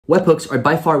Webhooks are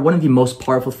by far one of the most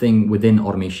powerful things within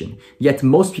automation, yet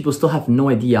most people still have no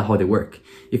idea how they work.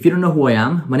 If you don't know who I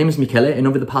am, my name is Michele, and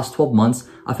over the past 12 months,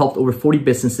 I've helped over 40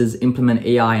 businesses implement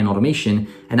AI and automation,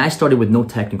 and I started with no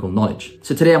technical knowledge.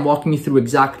 So today I'm walking you through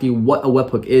exactly what a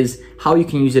webhook is, how you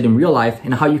can use it in real life,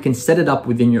 and how you can set it up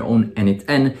within your own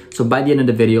n8n. So by the end of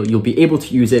the video, you'll be able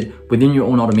to use it within your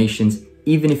own automations,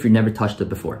 even if you've never touched it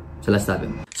before. So let's dive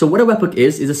in. So what a webhook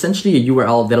is essentially a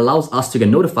URL that allows us to get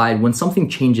notified when something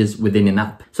changes within an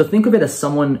app. So think of it as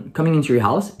someone coming into your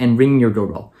house and ringing your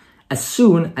doorbell. As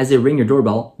soon as they ring your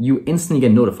doorbell, you instantly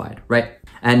get notified, right?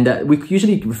 And we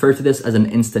usually refer to this as an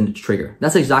instant trigger.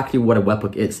 That's exactly what a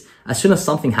webhook is. As soon as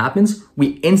something happens, we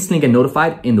instantly get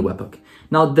notified in the webhook.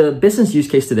 Now, the business use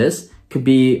case to this could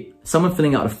be someone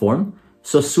filling out a form.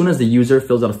 So as soon as the user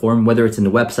fills out a form, whether it's in the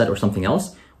website or something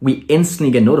else, we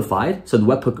instantly get notified. So the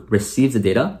webhook receives the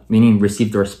data, meaning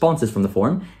receives the responses from the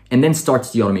form, and then starts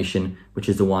the automation, which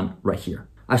is the one right here.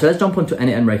 All right, so let's jump onto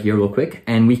n8n right here real quick,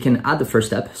 and we can add the first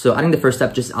step. So adding the first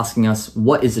step, just asking us,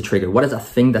 what is the trigger? What is that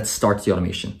thing that starts the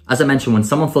automation? As I mentioned, when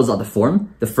someone fills out the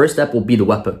form, the first step will be the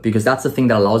webhook, because that's the thing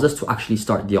that allows us to actually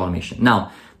start the automation.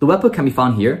 Now, the webhook can be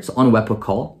found here. So on a webhook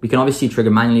call, we can obviously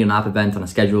trigger manually on an app event, on a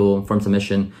schedule, form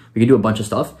submission. We can do a bunch of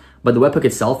stuff, but the webhook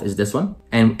itself is this one,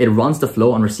 and it runs the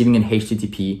flow on receiving an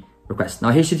HTTP request.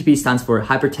 Now, HTTP stands for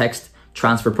Hypertext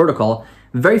Transfer Protocol.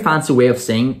 Very fancy way of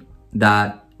saying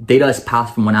that data is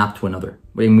passed from one app to another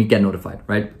when we get notified,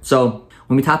 right? So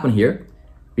when we tap on here,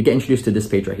 we get introduced to this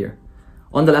page right here.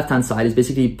 On the left-hand side is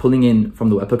basically pulling in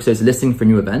from the webhook. So it's listening for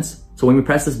new events. So when we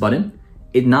press this button,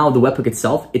 now the webhook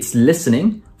itself, it's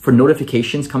listening for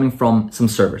notifications coming from some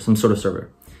server, some sort of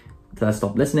server. So let's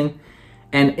stop listening.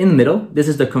 And in the middle, this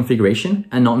is the configuration,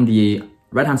 and on the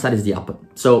right-hand side is the output.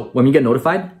 So when we get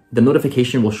notified, the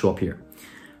notification will show up here.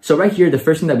 So right here, the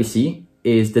first thing that we see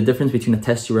is the difference between a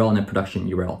test URL and a production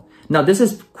URL. Now, this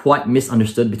is quite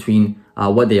misunderstood between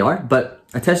what they are, but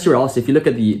a test URL, so if you look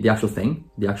at the actual thing,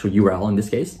 the actual URL in this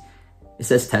case, it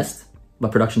says test,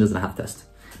 but production doesn't have test.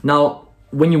 Now,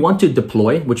 when you want to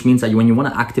deploy, which means that when you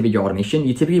want to activate your automation,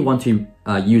 you typically want to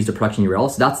use the production URL.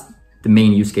 So that's the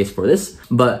main use case for this,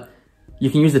 but you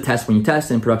can use the test when you test,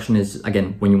 and production is,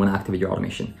 again, when you want to activate your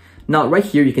automation. Now, right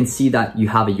here, you can see that you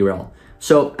have a URL.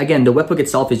 So again, the webhook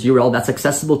itself is URL that's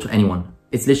accessible to anyone.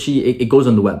 It's literally, it goes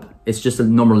on the web. It's just a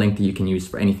normal link that you can use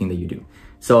for anything that you do.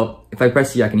 So if I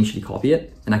press here, I can easily copy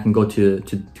it, and I can go to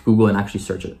Google and actually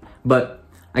search it. But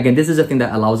again, this is a thing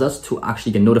that allows us to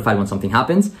actually get notified when something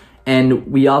happens. And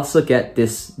we also get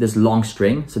this long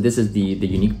string. So this is the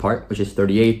unique part, which is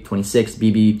 38, 26,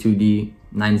 BB, 2D,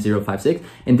 9056.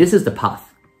 And this is the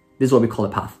path. This is what we call a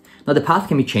path. Now the path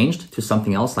can be changed to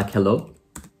something else like hello,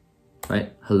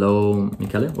 right? Hello,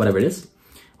 Michele, whatever it is.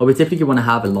 But we typically want to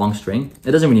have a long string.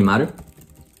 It doesn't really matter.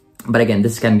 But again,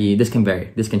 this can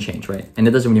vary, this can change, right? And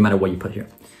it doesn't really matter what you put here.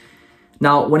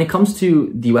 Now, when it comes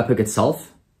to the webhook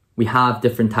itself, we have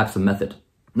different types of method.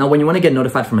 Now, when you want to get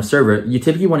notified from a server, you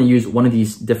typically want to use one of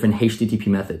these different HTTP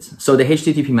methods. So the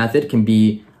HTTP method can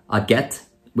be a get,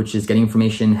 which is getting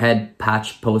information, head,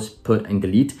 patch, post, put, and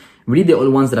delete. Really, the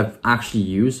only ones that I've actually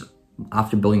used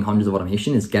after building hundreds of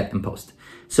automation is get and post.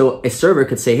 So a server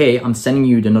could say, hey, I'm sending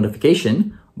you the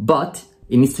notification, but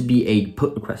it needs to be a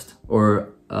put request or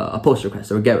a post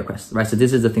request or a get request, right? So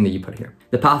this is the thing that you put here.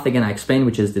 The path, again, I explained,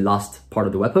 which is the last part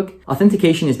of the webhook.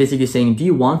 Authentication is basically saying, do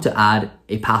you want to add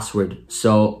a password?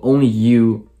 So only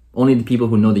the people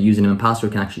who know the username and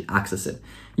password can actually access it.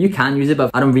 You can use it,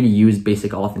 but I don't really use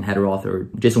basic auth and header auth or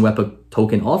JSON webhook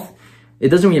token auth. It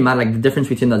doesn't really matter, like the difference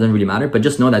between that doesn't really matter, but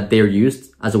just know that they're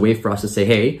used as a way for us to say,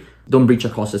 hey, don't breach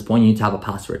across this point. You need to have a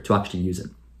password to actually use it.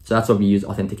 So that's what we use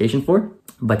authentication for,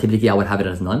 but typically I would have it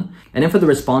as none. And then for the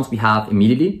response, we have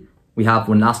immediately, we have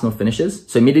when last node finishes.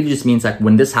 So immediately just means like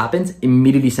when this happens,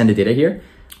 immediately send the data here.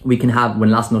 We can have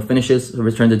when last node finishes,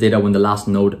 return the data when the last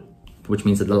node, which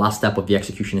means that the last step of the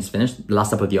execution is finished, the last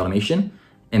step of the automation,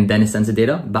 and then it sends the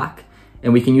data back.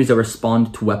 And we can use a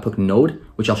respond to webhook node,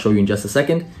 which I'll show you in just a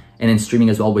second. And then streaming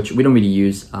as well, which we don't really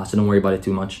use, so don't worry about it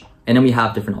too much. And then we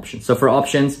have different options. So for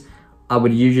options, I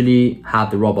would usually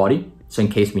have the raw body, so in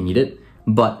case we need it.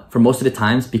 But for most of the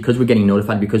times, because we're getting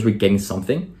notified, because we're getting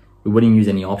something, we wouldn't use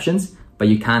any options. But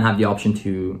you can have the option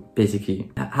to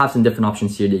basically have some different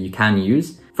options here that you can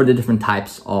use for the different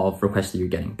types of requests that you're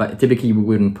getting. But typically we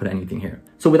wouldn't put anything here.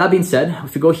 So with that being said,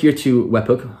 if you go here to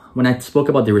webhook, when I spoke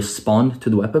about the respond to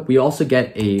the webhook, we also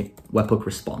get a webhook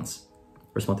response,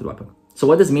 respond to the webhook. So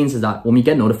what this means is that when we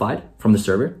get notified from the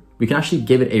server, we can actually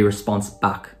give it a response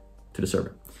back to the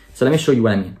server. So let me show you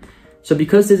what I mean. So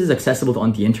because this is accessible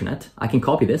on the internet, I can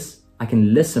copy this, I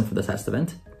can listen for the test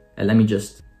event, and let me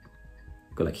just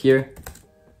go like here,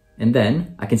 And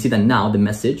then I can see that now the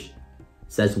message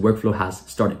says workflow has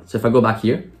started. So if I go back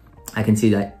here, I can see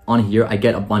that on here, I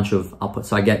get a bunch of outputs.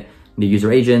 So I get the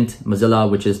user agent, Mozilla,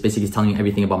 which is basically telling you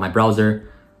everything about my browser,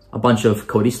 a bunch of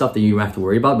codey stuff that you don't have to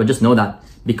worry about, but just know that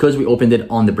because we opened it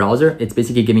on the browser, it's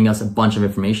basically giving us a bunch of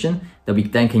information that we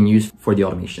then can use for the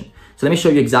automation. So let me show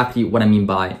you exactly what I mean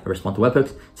by a response to webhooks.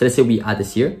 So let's say we add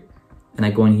this here, and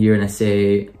I go in here and I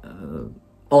say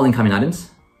all incoming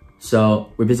items.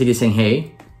 So we're basically saying,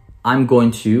 hey, I'm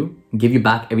going to give you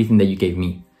back everything that you gave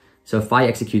me. So if I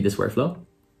execute this workflow,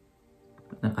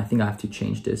 I think I have to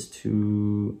change this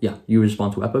to, yeah, you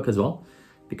respond to webhook as well,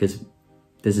 because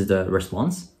this is the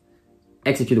response.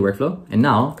 Execute the workflow, and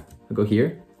now I go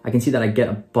here, I can see that I get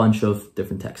a bunch of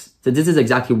different text. So this is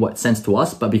exactly what sends to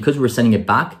us, but because we're sending it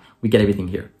back, we get everything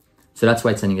here. So that's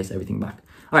why it's sending us everything back.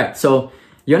 All right, so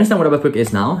you understand what a webhook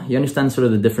is now. You understand sort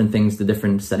of the different things, the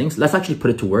different settings. Let's actually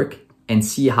put it to work and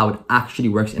see how it actually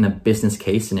works in a business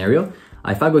case scenario.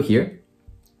 If I go here,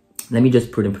 let me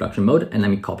just put it in production mode and let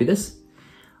me copy this.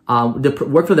 The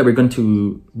workflow that we're going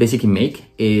to basically make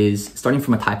is starting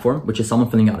from a Typeform, which is someone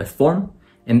filling out a form.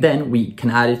 And then we can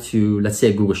add it to, let's say,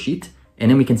 a Google Sheet. And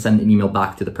then we can send an email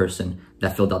back to the person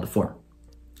that filled out the form.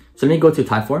 So let me go to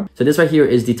Typeform. So this right here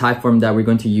is the Typeform that we're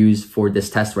going to use for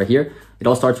this test right here. It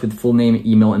all starts with full name,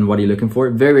 email, and what you're looking for.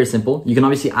 Very, very simple. You can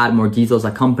obviously add more details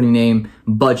like company name,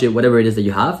 budget, whatever it is that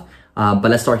you have.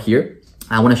 But let's start here.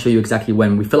 I want to show you exactly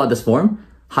when we fill out this form,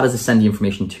 how does it send the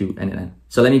information to n8n?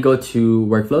 So let me go to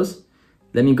workflows.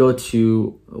 Let me go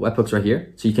to webhooks right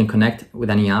here. So you can connect with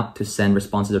any app to send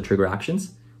responses or trigger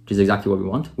actions, which is exactly what we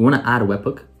want. We want to add a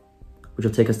webhook, which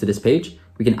will take us to this page.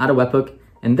 We can add a webhook,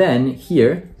 and then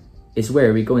here is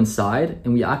where we go inside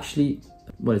and we actually,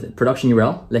 what is it? Production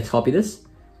URL. Let's copy this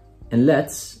and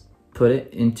let's put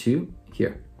it into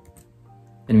here,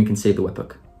 and we can save the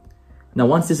webhook. Now,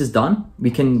 once this is done,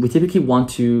 we typically want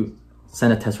to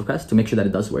send a test request to make sure that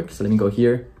it does work. So let me go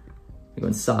here, I go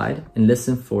inside and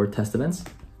listen for test events.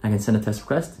 I can send a test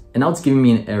request, and now it's giving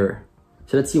me an error.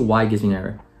 So let's see why it gives me an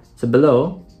error. So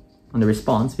below on the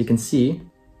response, we can see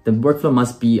the workflow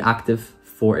must be active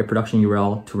for a production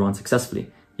URL to run successfully.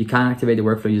 You can activate the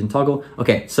workflow using toggle.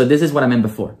 Okay, so this is what I meant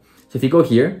before. So if you go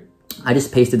here, I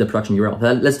just pasted the production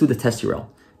URL. Let's do the test URL,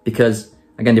 because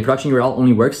again, the production URL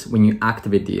only works when you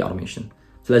activate the automation.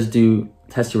 So let's do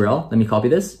test URL. Let me copy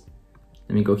this.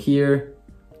 Let me go here.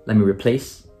 Let me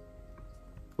replace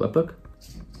webhook.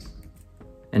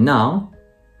 And now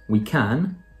we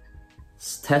can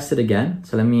test it again.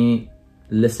 So let me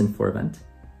listen for event,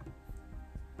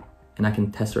 and I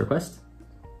can test a request.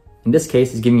 In this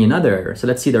case, it's giving me another error. So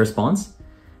let's see the response.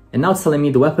 And now it's telling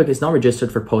me the webhook is not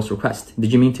registered for post request.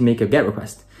 Did you mean to make a get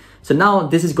request? So now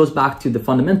this goes back to the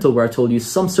fundamental where I told you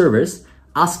some servers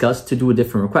ask us to do a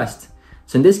different request.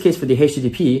 So in this case, for the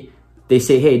HTTP, they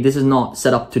say, hey, this is not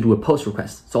set up to do a post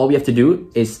request. So all we have to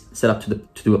do is set up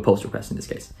to do a post request in this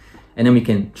case. And then we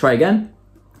can try again,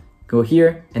 go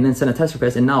here, and then send a test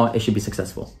request. And now it should be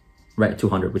successful, right?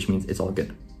 200, which means it's all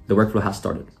good. The workflow has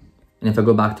started. And if I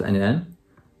go back to n8n,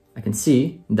 I can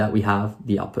see that we have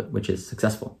the output, which is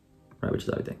successful, right? Which is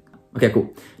everything. Okay,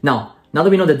 cool. Now that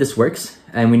we know that this works,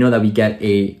 and we know that we get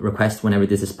a request whenever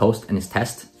this is post and is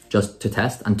test, just to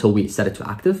test until we set it to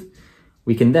active,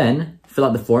 we can then fill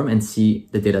out the form and see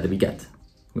the data that we get.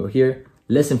 Go here,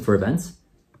 listen for events,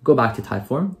 go back to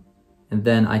Typeform, and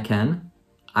then I can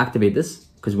activate this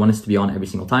because we want this to be on every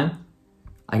single time.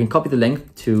 I can copy the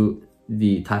link to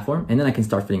the Typeform, and then I can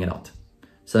start filling it out.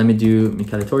 So let me do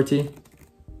Michele Torti,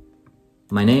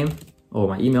 my name or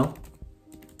my email.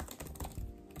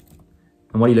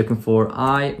 And what are you looking for?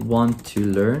 I want to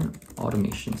learn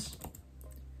automations.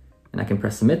 And I can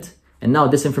press submit. And now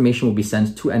this information will be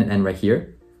sent to n8n right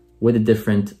here with a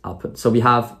different output. So we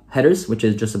have headers, which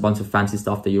is just a bunch of fancy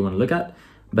stuff that you want to look at.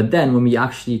 But then when we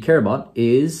actually care about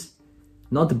is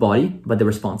not the body, but the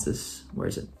responses. Where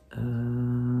is it?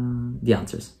 The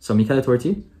answers. So Michele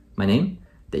Torti, my name,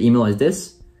 the email is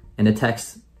this, and the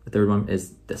text, the third one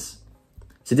is this.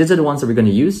 So these are the ones that we're going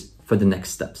to use for the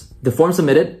next steps. The form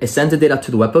submitted, it sends the data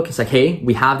to the webhook. It's like, hey,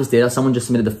 we have this data. Someone just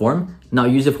submitted the form. Now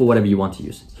use it for whatever you want to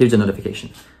use. Here's the notification.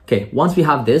 Okay, once we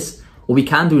have this, what we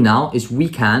can do now is we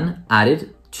can add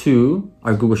it to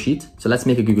our Google Sheet. So let's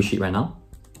make a Google Sheet right now.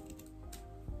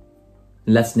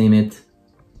 Let's name it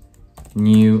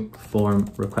new form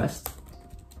request.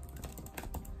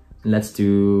 Let's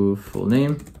do full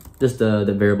name, just the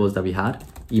variables that we had,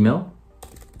 email.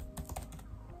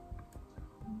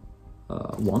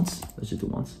 Once, let's just do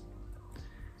once.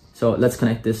 So let's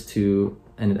connect this to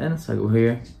n8n. So I go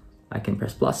here, I can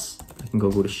press plus, I can go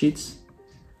to sheets.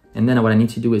 And then what I need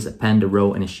to do is append a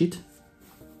row in a sheet.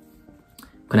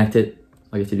 connect it.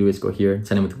 All you have to do is go here,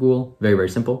 send it with Google. Very,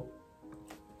 very simple.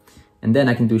 And then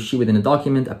I can do sheet within a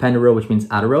document, append a row, which means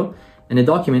add a row. And the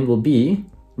document will be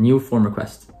new form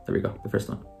request. There we go, the first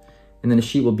one. And then the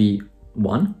sheet will be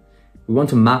 1. We want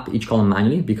to map each column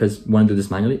manually because we want to do this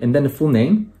manually. And then the full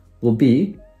name will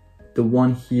be the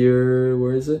one here.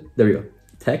 Where is it? There we go.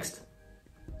 Text,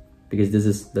 because this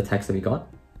is the text that we got.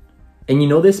 And you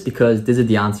know this because this is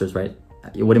the answers, right?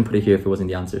 You wouldn't put it here if it wasn't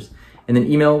the answers. And then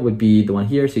email would be the one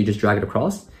here. So you just drag it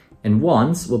across. And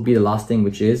once will be the last thing,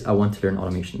 which is I want to learn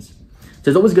automations. So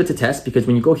it's always good to test because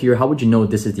when you go here, how would you know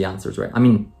this is the answers, right? I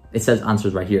mean, it says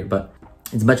answers right here, but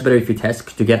it's much better if you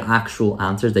test to get actual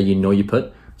answers that you know you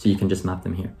put, so you can just map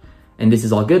them here. And this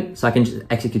is all good. So I can just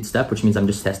execute step, which means I'm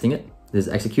just testing it. This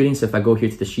is executing. So if I go here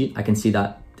to the sheet, I can see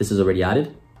that this is already added.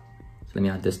 So let me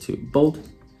add this to bold.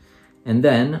 And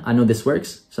then I know this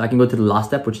works. So I can go to the last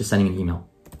step, which is sending an email.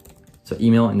 So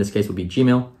email in this case will be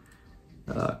Gmail.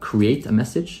 Create a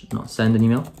message. No, send an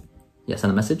email. Yeah,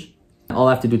 send a message. All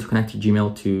I have to do to connect your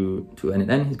Gmail to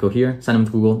n8n is go here, send them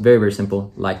to Google. Very, very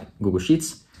simple, like Google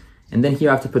Sheets. And then here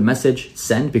I have to put message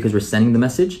send because we're sending the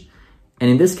message. And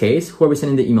in this case, who are we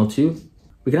sending the email to?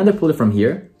 We can either pull it from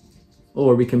here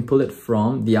or we can pull it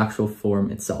from the actual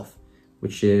form itself,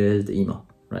 which is the email,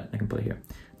 right? I can put it here.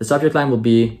 The subject line will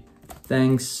be,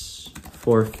 thanks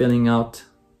for filling out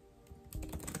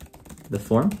the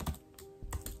form.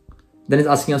 Then it's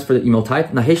asking us for the email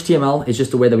type. Now HTML is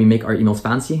just the way that we make our emails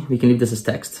fancy. We can leave this as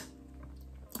text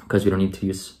because we don't need to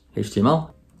use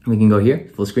HTML. We can go here,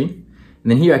 full screen.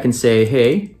 And then here I can say,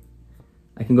 hey,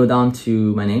 I can go down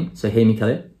to my name. So, hey,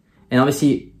 Michele. And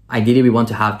obviously, ideally we want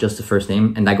to have just the first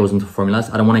name and that goes into formulas.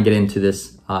 I don't want to get into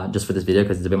this just for this video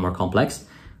because it's a bit more complex.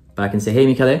 But I can say, hey,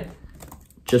 Michele,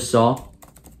 just saw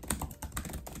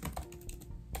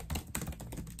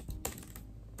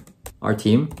our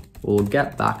team. We'll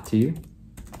get back to you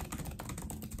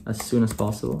as soon as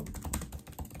possible.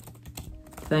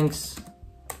 Thanks.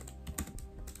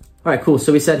 All right, cool.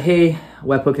 So we said, hey,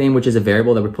 webhook name, which is a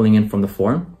variable that we're pulling in from the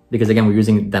form. Because again, we're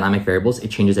using dynamic variables.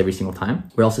 It changes every single time.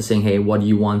 We're also saying, hey, what do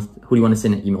you want? Who do you want to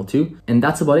send an email to? And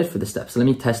that's about it for the steps. So let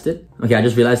me test it. Okay, I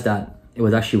just realized that it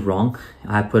was actually wrong.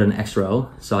 I had put an extra O,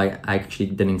 so I actually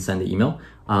didn't send the email.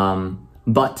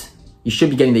 But you should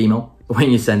be getting the email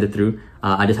when you send it through.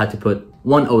 I just had to put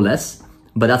one O less,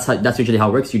 but that's usually how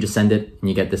it works. You just send it and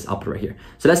you get this output right here.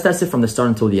 So let's test it from the start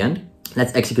until the end.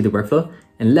 Let's execute the workflow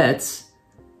and let's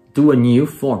do a new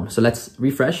form. So let's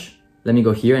refresh. Let me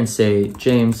go here and say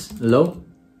James Lowe.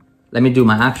 Let me do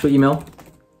my actual email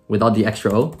without the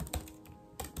extra O.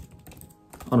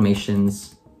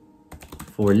 Automations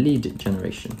for lead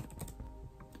generation.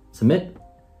 Submit.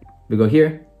 We go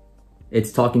here.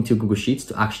 It's talking to Google Sheets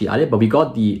to actually add it, but we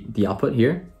got the output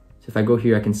here. So if I go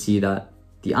here, I can see that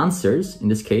the answers in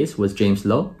this case was James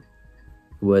Lowe,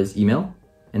 was email,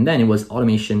 and then it was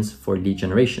automations for lead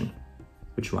generation,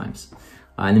 which rhymes.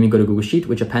 And then we go to Google Sheet,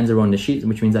 which appends a row in the sheet,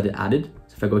 which means that it added.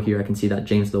 So if I go here, I can see that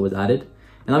James Lowe was added.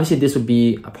 And obviously this would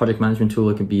be a project management tool.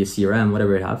 It could be a CRM,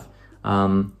 whatever it have.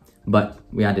 But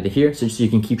we added it here so you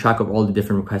can keep track of all the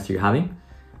different requests you're having.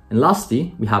 And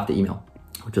lastly, we have the email,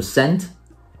 which was sent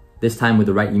this time with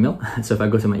the right email. So if I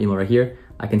go to my email right here,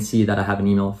 I can see that I have an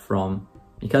email from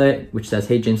Michele, which says,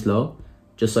 hey, James Lowe,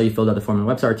 just saw you filled out the form on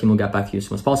the website. Our team will get back to you as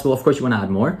soon as possible. Of course, you want to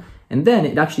add more. And then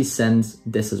it actually sends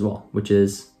this as well, which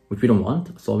we don't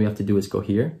want. So all we have to do is go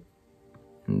here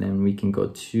and then we can go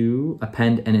to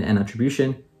append n8n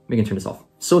attribution. We can turn this off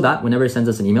so that whenever it sends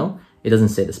us an email, it doesn't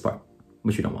say this part,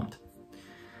 which we don't want.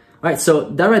 All right, so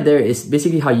that right there is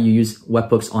basically how you use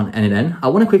webhooks on n8n. I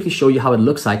want to quickly show you how it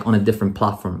looks like on a different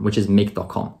platform, which is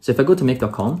make.com. So if I go to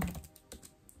make.com,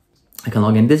 I can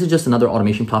log in. This is just another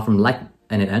automation platform like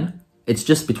n8n. It's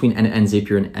just between n8n,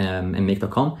 Zapier, and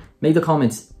make.com. Make.com,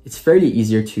 it's fairly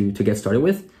easier to get started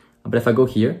with. But if I go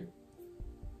here,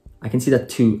 I can see that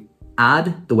to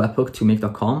add the webhook to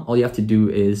make.com, all you have to do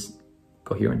is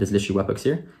go here, and there's literally webhooks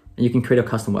here, and you can create a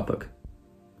custom webhook,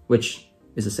 which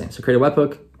is the same. So create a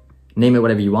webhook, name it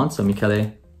whatever you want. So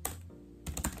Michele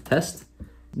test.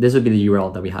 This would be the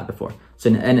URL that we had before. So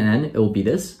in n8n, it will be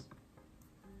this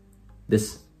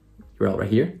URL right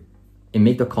here. In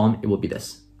make.com, it will be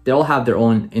this. They all have their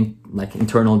own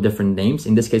internal different names.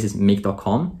 In this case, it's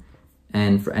make.com.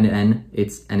 And for n8n,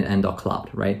 it's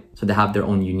n8n.cloud, right? So they have their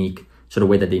own unique sort of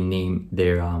way that they name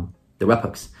their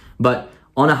webhooks. But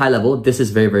on a high level, this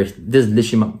is this is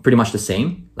literally pretty much the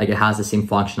same. Like it has the same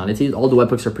functionalities. All the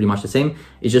webhooks are pretty much the same.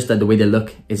 It's just that the way they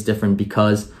look is different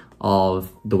because of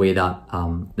the way that,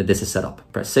 that this is set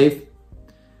up. Press save.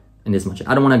 And this much.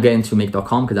 I don't want to get into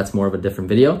make.com because that's more of a different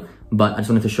video, but I just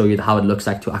wanted to show you how it looks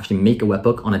like to actually make a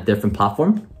webhook on a different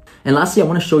platform. And lastly, I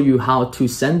want to show you how to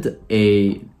send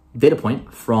a data point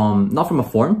not from a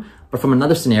form, but from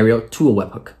another scenario to a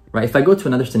webhook, right? If I go to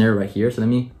another scenario right here, so let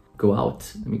me go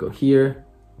out, let me go here,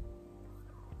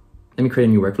 let me create a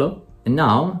new workflow. And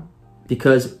now,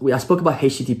 because I spoke about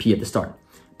HTTP at the start,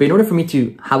 but in order for me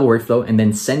to have a workflow and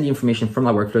then send the information from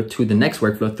my workflow to the next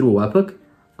workflow through a webhook,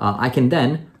 I can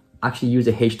then actually use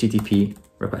a HTTP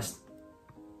request.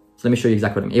 So let me show you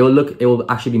exactly what I mean. It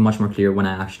will actually be much more clear when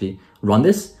I actually run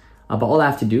this. But all I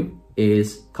have to do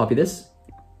is copy this,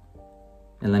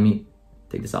 and let me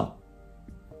take this out.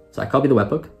 So I copy the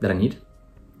webhook that I need,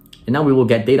 and now we will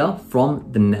get data from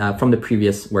the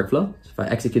previous workflow. So if I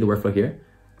execute the workflow here,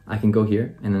 I can go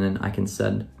here, and then I can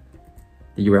send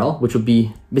the URL, which would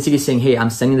be basically saying, hey, I'm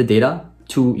sending the data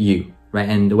to you, right?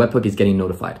 And the webhook is getting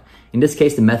notified. In this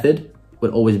case, the method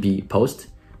would always be post,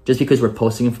 just because we're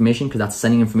posting information, because that's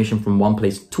sending information from one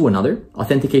place to another.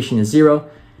 Authentication is 0.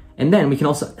 And then we can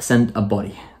also send a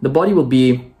body. The body will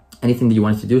be anything that you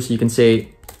want it to do. So you can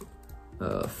say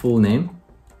full name.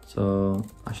 So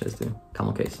actually, let's do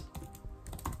camel case.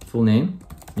 Full name,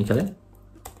 Michele.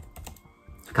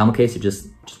 So camel case, you just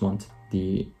want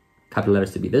the capital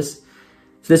letters to be this.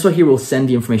 So this one here will send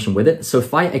the information with it. So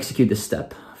if I execute this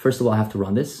step, first of all, I have to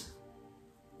run this.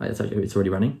 Right, it's already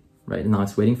running, right? And now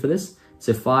it's waiting for this.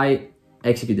 So if I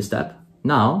execute the step,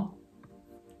 now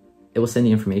it will send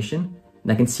the information.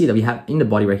 And I can see that we have in the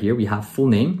body right here, we have full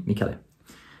name, Michele.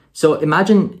 So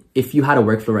imagine if you had a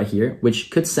workflow right here, which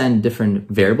could send different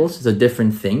variables, so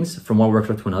different things from one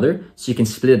workflow to another. So you can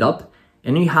split it up,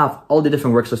 and then you have all the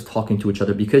different workflows talking to each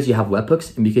other because you have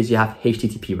webhooks and because you have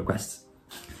HTTP requests.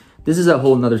 This is a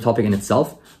whole nother topic in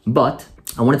itself, but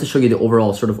I wanted to show you the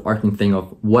overall sort of arcing thing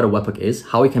of what a webhook is,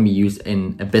 how it can be used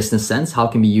in a business sense, how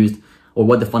it can be used, or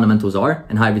what the fundamentals are,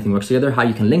 and how everything works together, how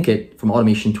you can link it from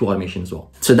automation to automation as well.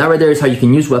 So that right there is how you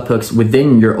can use webhooks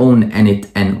within your own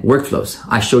n8n workflows.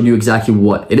 I showed you exactly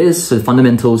what it is, so the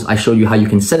fundamentals. I showed you how you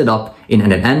can set it up in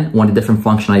n8n, what the different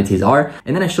functionalities are,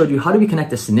 and then I showed you how do we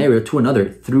connect a scenario to another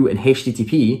through an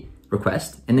HTTP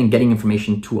request, and then getting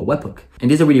information to a webhook. And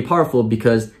these are really powerful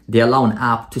because they allow an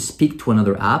app to speak to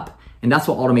another app. And that's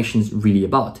what automation is really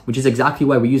about, which is exactly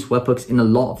why we use webhooks in a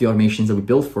lot of the automations that we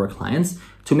build for our clients,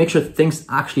 to make sure things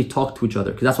actually talk to each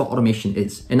other, because that's what automation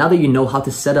is. And now that you know how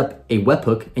to set up a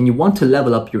webhook and you want to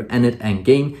level up your n8n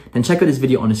game, then check out this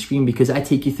video on the screen, because I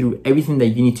take you through everything that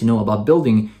you need to know about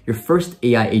building your first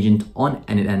AI agent on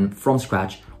n8n from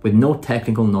scratch with no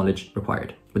technical knowledge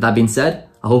required. With that being said,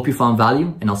 I hope you found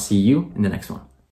value, and I'll see you in the next one.